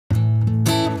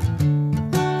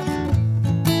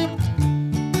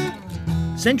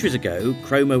Centuries ago,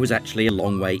 Cromer was actually a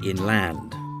long way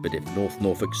inland, but if North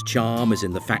Norfolk's charm is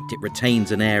in the fact it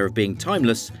retains an air of being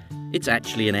timeless, it's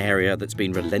actually an area that's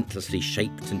been relentlessly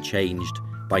shaped and changed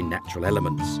by natural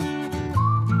elements.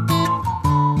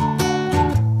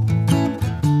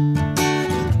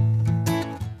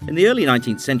 In the early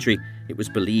 19th century, it was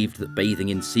believed that bathing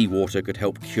in seawater could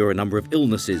help cure a number of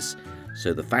illnesses,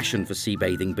 so the fashion for sea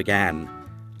bathing began,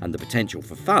 and the potential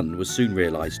for fun was soon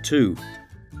realised too.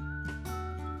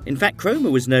 In fact,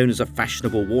 Cromer was known as a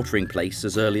fashionable watering place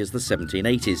as early as the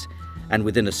 1780s, and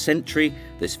within a century,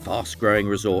 this fast-growing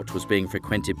resort was being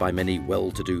frequented by many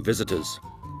well-to-do visitors.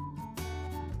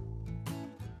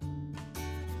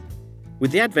 With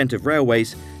the advent of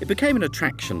railways, it became an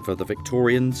attraction for the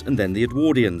Victorians and then the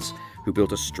Edwardians, who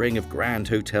built a string of grand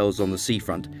hotels on the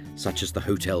seafront, such as the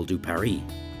Hôtel du Paris.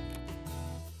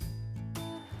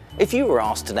 If you were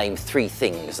asked to name 3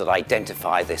 things that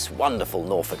identify this wonderful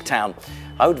Norfolk town,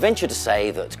 I would venture to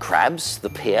say that crabs, the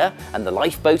pier and the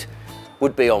lifeboat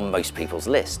would be on most people's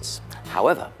lists.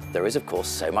 However, there is of course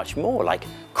so much more, like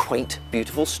quaint,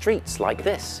 beautiful streets like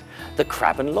this, the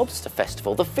Crab and Lobster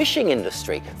Festival, the fishing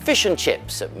industry, fish and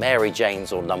chips at Mary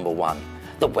Jane's or Number 1,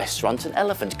 the Restaurant and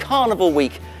Elephant, Carnival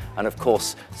Week, and of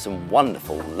course some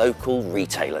wonderful local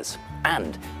retailers,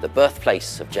 and the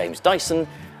birthplace of James Dyson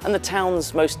and the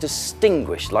town's most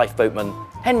distinguished lifeboatman,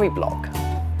 Henry Block.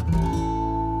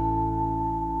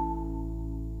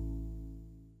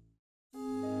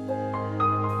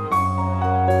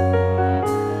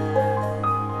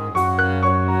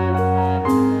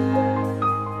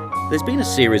 There's been a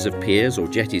series of piers or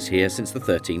jetties here since the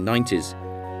 1390s.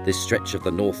 This stretch of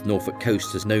the North Norfolk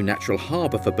coast has no natural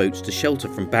harbour for boats to shelter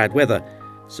from bad weather,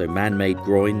 so man-made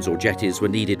groins or jetties were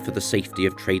needed for the safety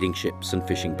of trading ships and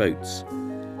fishing boats.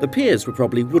 The piers were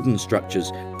probably wooden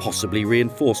structures, possibly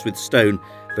reinforced with stone,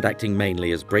 but acting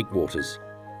mainly as breakwaters.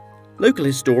 Local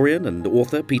historian and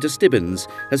author Peter Stibbins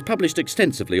has published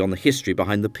extensively on the history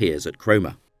behind the piers at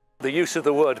Cromer. The use of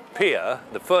the word pier,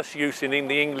 the first use in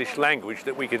the English language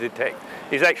that we could detect,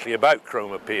 is actually about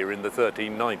Cromer Pier in the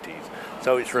 1390s.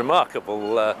 So it's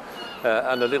remarkable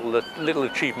and a little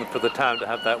achievement for the town to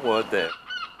have that word there.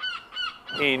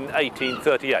 In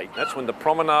 1838, that's when the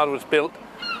promenade was built.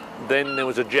 Then there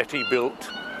was a jetty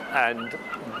built, and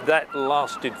that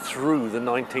lasted through the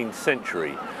 19th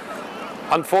century.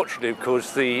 Unfortunately, of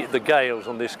course, the gales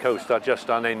on this coast are just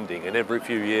unending, and every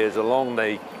few years along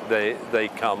they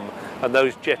come, and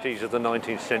those jetties of the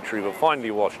 19th century were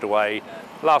finally washed away.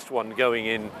 Last one going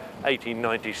in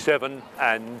 1897,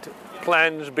 and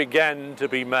plans began to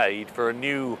be made for a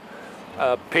new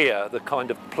pier, the kind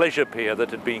of pleasure pier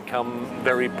that had become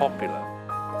very popular.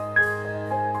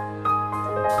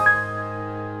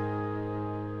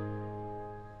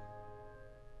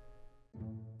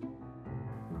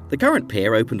 The current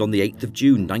pier opened on the 8th of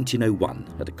June 1901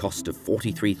 at a cost of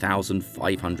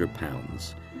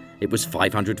 £43,500. It was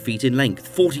 500 feet in length,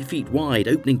 40 feet wide,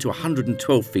 opening to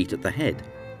 112 feet at the head.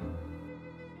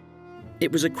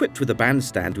 It was equipped with a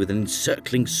bandstand with an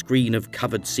encircling screen of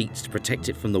covered seats to protect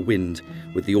it from the wind,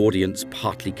 with the audience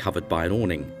partly covered by an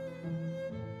awning.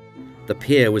 The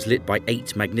pier was lit by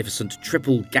 8 magnificent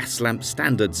triple gas lamp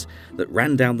standards that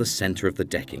ran down the centre of the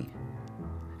decking.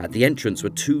 At the entrance were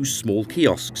 2 small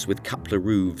kiosks with cupola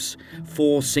roofs,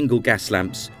 4 single gas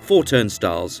lamps, 4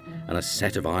 turnstiles, and a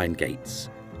set of iron gates.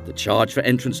 The charge for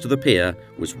entrance to the pier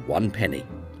was 1 penny.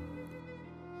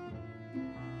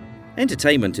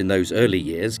 Entertainment in those early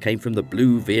years came from the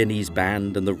Blue Viennese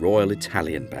Band and the Royal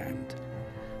Italian Band.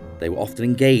 They were often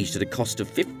engaged at a cost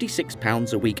of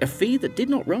 £56 a week, a fee that did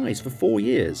not rise for 4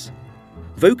 years.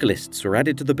 Vocalists were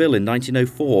added to the bill in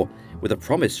 1904, with a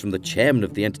promise from the chairman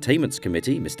of the Entertainments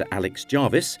Committee, Mr. Alex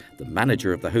Jarvis, the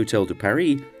manager of the Hôtel du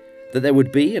Paris, that there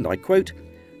would be, and I quote,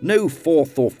 "no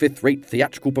 4th or 5th-rate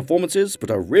theatrical performances,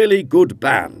 but a really good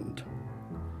band."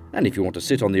 And if you want to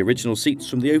sit on the original seats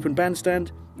from the open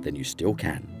bandstand, then you still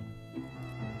can.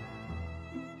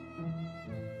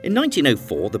 In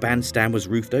 1904, the bandstand was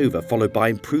roofed over, followed by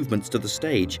improvements to the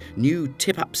stage. New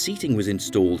tip-up seating was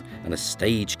installed and a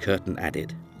stage curtain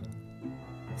added.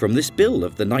 From this bill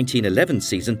of the 1911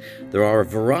 season, there are a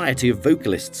variety of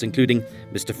vocalists, including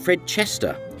Mr. Fred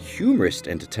Chester, humorist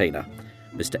entertainer,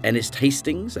 Mr. Ernest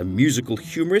Hastings, a musical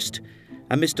humorist,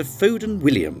 and Mr. Foden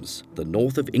Williams, the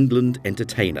North of England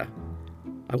entertainer.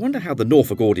 I wonder how the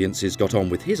Norfolk audiences got on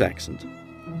with his accent.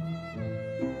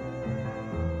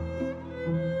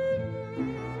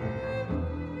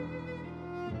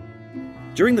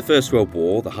 During the First World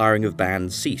War, the hiring of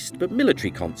bands ceased, but military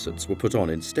concerts were put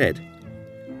on instead.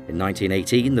 In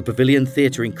 1918, the Pavilion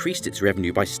Theatre increased its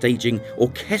revenue by staging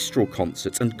orchestral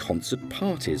concerts and concert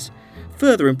parties.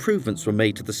 Further improvements were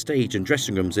made to the stage and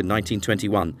dressing rooms in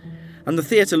 1921, and the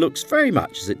theatre looks very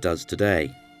much as it does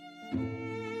today.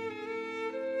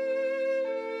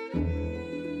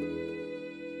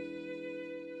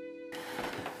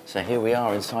 So here we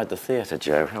are inside the theatre,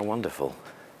 Jo. How wonderful.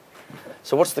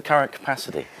 So what's the current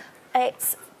capacity?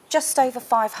 It's just over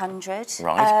 500.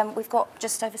 Right. We've got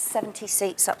just over 70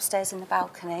 seats upstairs in the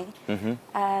balcony.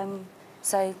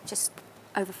 So just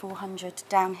over 400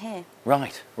 down here.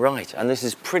 Right, right. And this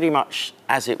is pretty much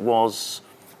as it was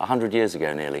 100 years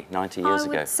ago, nearly, 90 years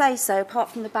ago. I would say so, apart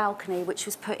from the balcony, which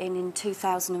was put in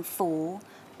 2004.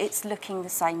 It's looking the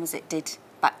same as it did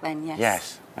back then, yes.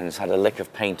 Yes, and it's had a lick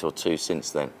of paint or two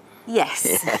since then. Yes.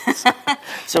 Yes.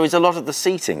 So is a lot of the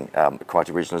seating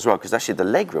quite original as well? Because actually the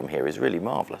legroom here is really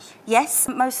marvellous. Yes,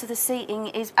 most of the seating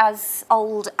is as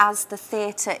old as the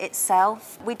theatre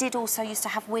itself. We did also used to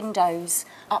have windows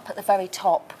up at the very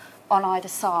top on either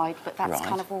side, but that's Right.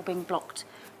 kind of all been blocked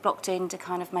in to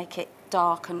kind of make it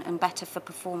dark and better for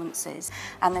performances.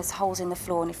 And there's holes in the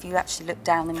floor, and if you actually look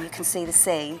down then you can see the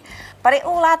sea. But it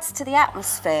all adds to the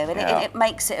atmosphere, and it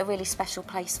makes it a really special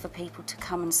place for people to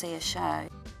come and see a show.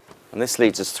 And this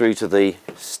leads us through to the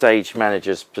stage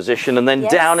manager's position and then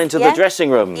down into the dressing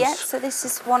rooms. Yes, so this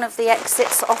is one of the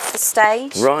exits off the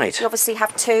stage. Right. You obviously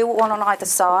have two, one on either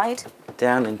side.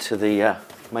 Down into the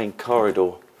main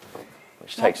corridor,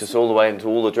 which takes us all the way into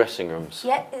all the dressing rooms.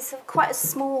 Yeah, it's quite a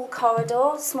small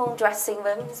corridor, small dressing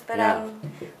rooms, but Yeah.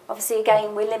 obviously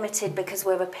again we're limited because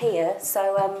we're a pier,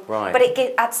 so Right. but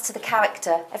it adds to the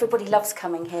character. Everybody loves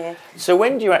coming here. So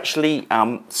when do you actually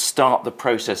start the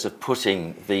process of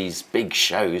putting these big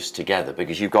shows together?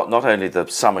 Because you've got not only the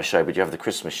summer show, but you have the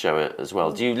Christmas show as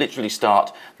well. Do you literally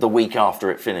start the week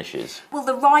after it finishes? Well,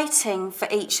 the writing for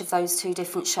each of those two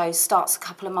different shows starts a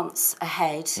couple of months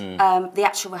ahead. The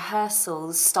actual rehearsals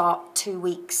start 2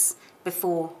 weeks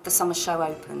before the summer show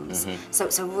opens. So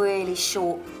it's a really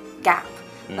short gap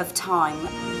of time.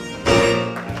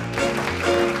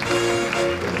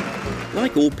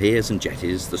 Like all piers and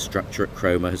jetties, the structure at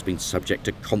Cromer has been subject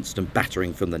to constant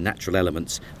battering from the natural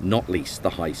elements, not least the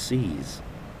high seas.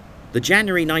 The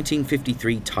January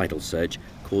 1953 tidal surge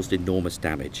caused enormous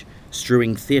damage,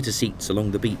 strewing theatre seats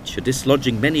along the beach and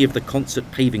dislodging many of the concert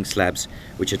paving slabs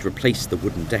which had replaced the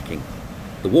wooden decking.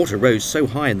 The water rose so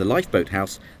high in the lifeboat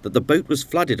house that the boat was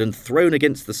flooded and thrown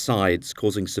against the sides,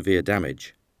 causing severe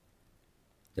damage.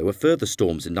 There were further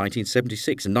storms in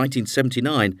 1976 and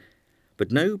 1979,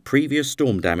 but no previous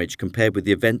storm damage compared with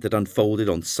the event that unfolded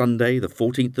on Sunday, the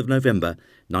 14th of November,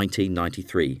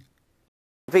 1993.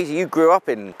 Peter, you grew up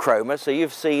in Cromer, so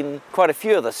you've seen quite a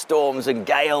few of the storms and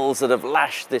gales that have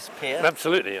lashed this pier.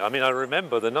 Absolutely. I mean, I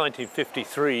remember the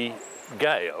 1953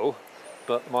 gale,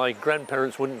 but my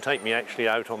grandparents wouldn't take me actually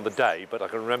out on the day, but I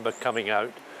can remember coming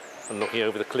out and looking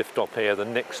over the cliff top here the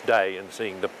next day and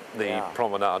seeing the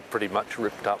promenade pretty much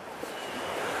ripped up.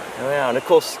 Oh, yeah, and of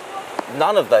course,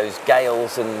 none of those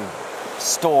gales and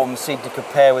storms seem to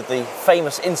compare with the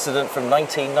famous incident from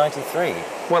 1993.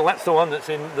 Well, that's the one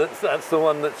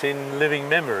that's in living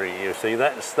memory. You see,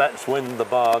 that's when the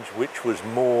barge, which was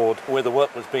moored where the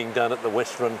work was being done at the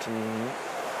West Runton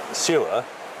sewer,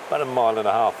 about a mile and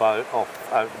a half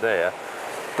out there,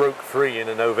 broke free in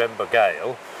a November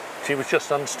gale. She was just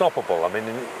unstoppable. I mean,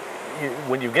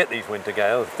 when you get these winter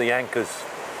gales, if the anchors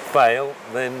fail,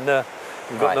 then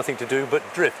you've got nothing to do but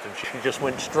drift, and she just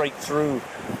went straight through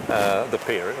the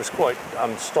pier. It was quite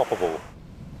unstoppable.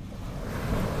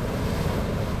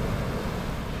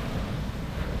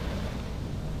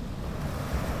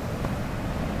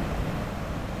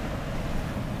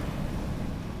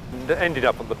 And ended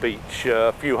up on the beach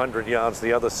a few hundred yards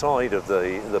the other side of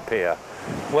the pier.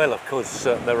 Well, of course,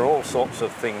 there are all sorts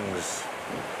of things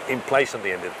in place on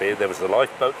the end of the pier. There was the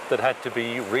lifeboat that had to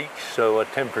be reached, so a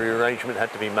temporary arrangement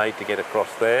had to be made to get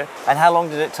across there. And how long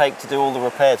did it take to do all the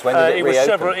repairs? When did it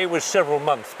reopen? It was several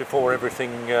months before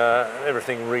everything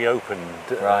reopened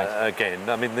again.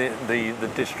 I mean,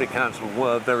 the district council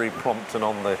were very prompt and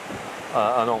on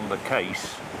the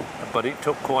case, but it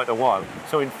took quite a while.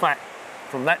 So in fact,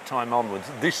 from that time onwards,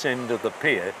 this end of the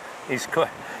pier is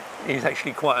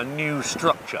actually quite a new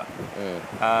structure.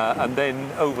 And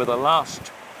then over the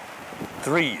last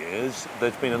 3 years,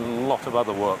 there's been a lot of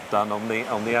other work done on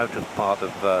the outer part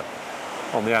of the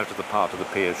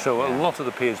pier. So a lot of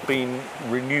the pier's been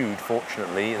renewed,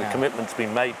 fortunately. The commitment's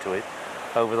been made to it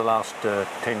over the last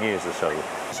 10 years or so.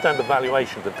 Standard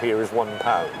valuation of the pier is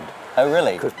 £1. Oh,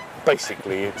 really? Because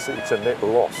basically it's a net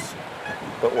loss.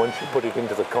 But once you put it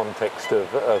into the context of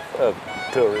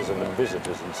tourism and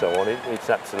visitors and so on, it's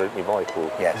absolutely vital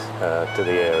to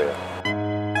the area.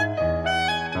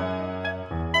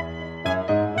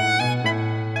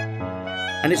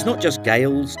 And it's not just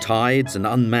gales, tides and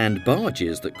unmanned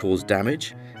barges that cause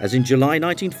damage, as in July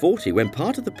 1940 when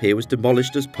part of the pier was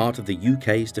demolished as part of the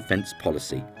UK's defence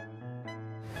policy.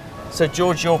 So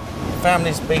George, your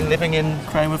family's been living in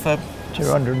Cromer for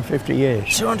 250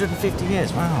 years. 250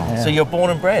 years, wow. Yeah. So you're born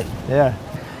and bred? Yeah.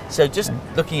 So just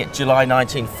looking at July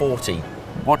 1940,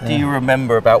 what do you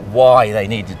remember about why they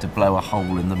needed to blow a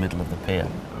hole in the middle of the pier?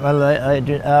 Well,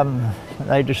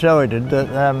 they decided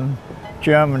that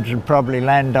Germans would probably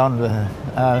land on the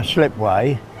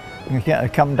slipway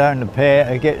and come down the pier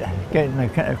and get in the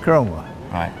Cromer.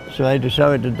 Right. So they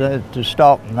decided to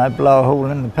stop and they'd blow a hole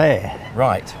in the pier.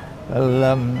 Right.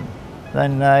 Well,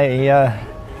 then they,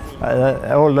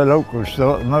 all the locals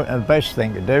thought the best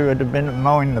thing to do would have been to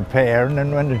mine the pier, and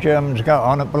then when the Germans got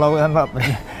on it, blow them up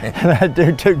and they'd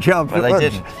do two jobs But at they once.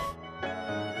 didn't.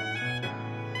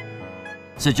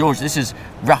 So George, this is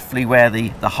roughly where the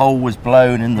hole was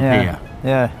blown in the pier?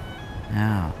 Yeah.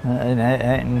 Yeah.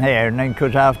 In here, and then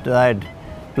because after they'd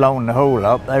blown the hole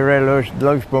up, they realised the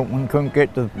lifeboatmen couldn't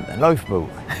get the lifeboat.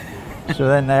 So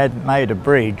then they had made a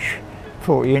bridge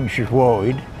 40 inches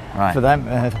wide for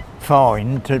them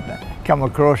fine to come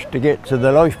across to get to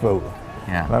the lifeboat.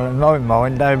 Yeah. Well, in my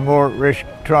mind, they were more at risk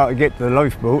trying to get to the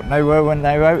lifeboat than they were when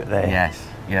they were out there. Yes,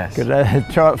 yes. Because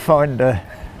they tried to find a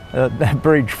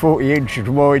bridge 40 inches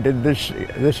wide in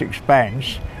this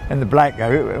expanse, and the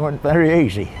blackout, it went very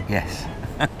easy. Yes.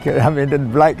 I mean, in the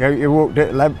blackout, you walked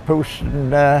at lampposts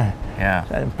and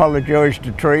apologised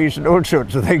to trees and all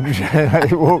sorts of things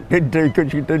you walked into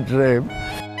because you didn't see them.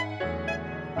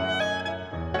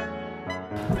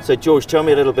 So George, tell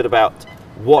me a little bit about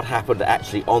what happened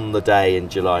actually on the day in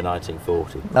July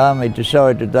 1940. The army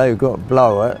decided they got to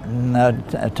blow it,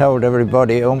 and told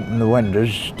everybody to open the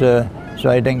windows so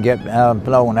they didn't get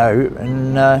blown out,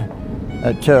 and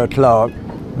at 2 o'clock,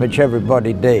 which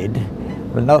everybody did,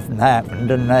 but nothing happened,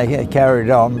 and they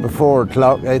carried on. Before 4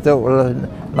 o'clock they thought, well,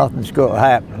 nothing's got to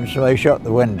happen, so they shut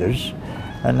the windows,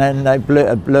 and then they blew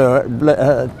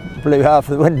half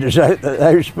the windows out that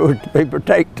they were supposed to be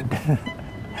protected.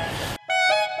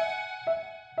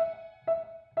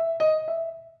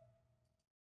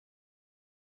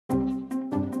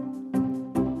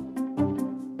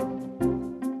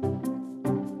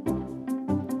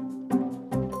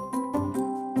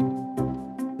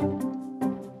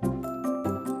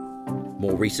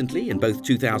 More recently, in both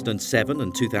 2007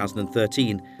 and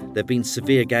 2013, there have been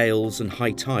severe gales and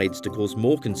high tides to cause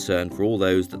more concern for all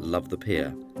those that love the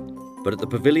pier. But at the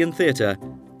Pavilion Theatre,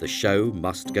 the show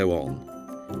must go on.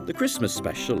 The Christmas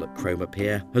special at Cromer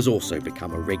Pier has also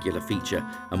become a regular feature,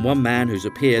 and one man who's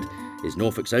appeared is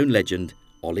Norfolk's own legend,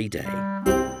 Ollie Day.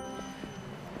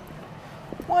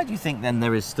 Why do you think then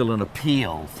there is still an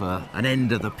appeal for an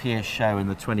end of the pier show in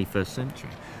the 21st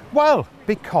century? Well,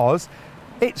 because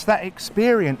it's that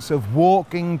experience of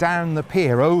walking down the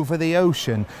pier over the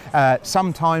ocean.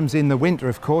 Sometimes in the winter,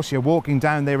 of course, you're walking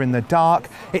down there in the dark.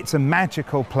 It's a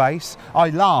magical place.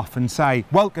 I laugh and say,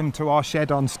 welcome to our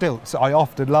shed on stilts. I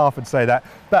often laugh and say that.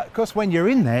 But of course, when you're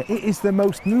in there, it is the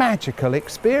most magical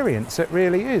experience. It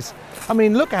really is. I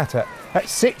mean, look at it. It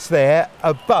sits there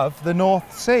above the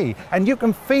North Sea, and you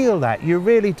can feel that. You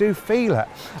really do feel it.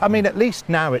 I mean, at least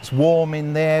now it's warm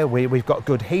in there. We've got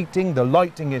good heating. The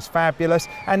lighting is fabulous,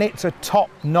 and it's a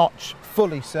top-notch,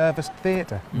 fully serviced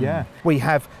theatre. Yeah. We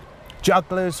have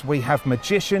jugglers, we have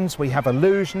magicians, we have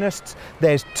illusionists.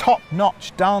 There's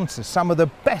top-notch dancers, some of the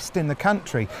best in the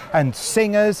country, and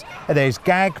singers. There's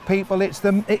gag people. It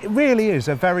really is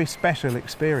a very special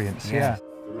experience. Yeah.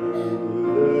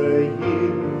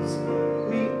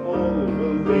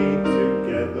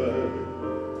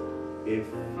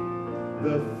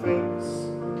 The fates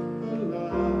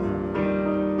allow,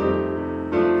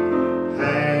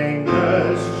 hang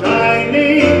a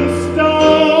shining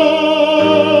star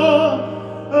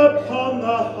upon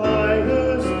the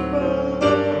highest bough.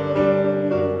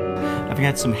 Have you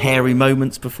had some hairy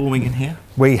moments performing in here?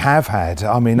 We have had.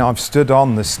 I mean, I've stood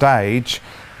on the stage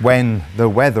when the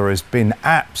weather has been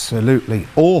absolutely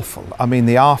awful. I mean,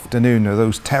 the afternoon of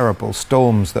those terrible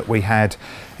storms that we had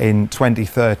in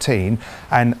 2013,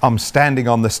 and I'm standing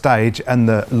on the stage and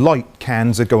the light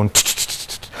cans are going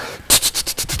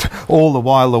all the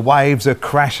while the waves are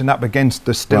crashing up against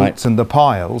the stilts and the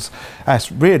piles.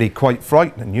 That's really quite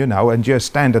frightening, you know, and you're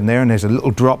standing there and there's a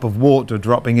little drop of water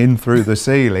dropping in through the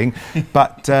ceiling.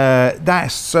 But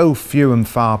that's so few and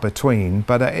far between,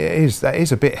 but that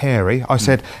is a bit hairy. I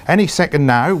said, any second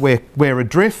now we're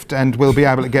adrift and we'll be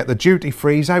able to get the duty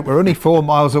frees out. We're only 4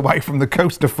 miles away from the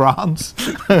coast of France.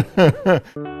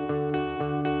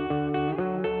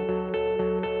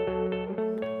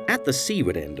 At the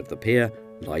seaward end of the pier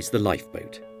lies the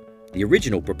lifeboat. The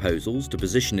original proposals to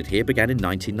position it here began in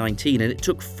 1919, and it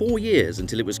took 4 years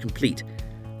until it was complete.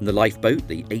 And the lifeboat,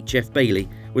 the H.F. Bailey,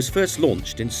 was first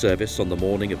launched in service on the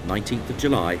morning of 19th of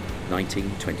July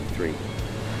 1923.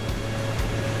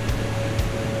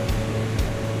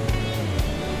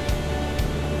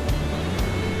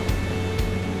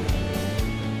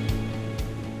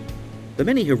 The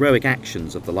many heroic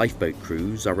actions of the lifeboat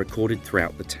crews are recorded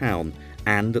throughout the town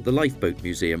and at the Lifeboat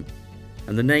Museum,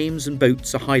 and the names and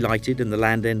boats are highlighted in the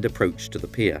land end approach to the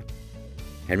pier.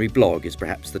 Henry Blogg is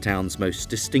perhaps the town's most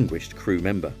distinguished crew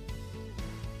member.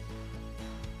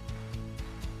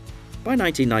 By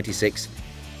 1996,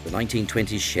 the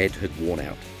 1920s shed had worn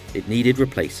out. It needed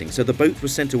replacing, so the boat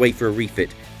was sent away for a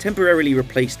refit, temporarily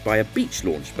replaced by a beach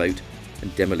launch boat,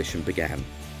 and demolition began.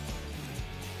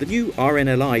 The new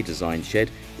RNLI design shed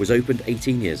was opened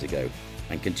 18 years ago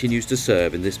and continues to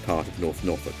serve in this part of North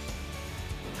Norfolk.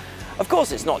 Of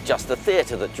course, it's not just the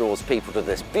theatre that draws people to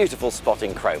this beautiful spot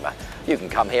in Cromer. You can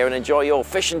come here and enjoy your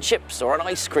fish and chips or an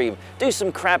ice cream, do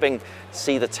some crabbing,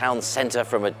 see the town centre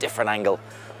from a different angle,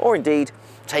 or indeed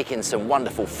take in some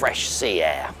wonderful fresh sea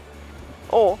air.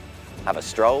 Or have a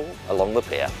stroll along the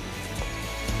pier.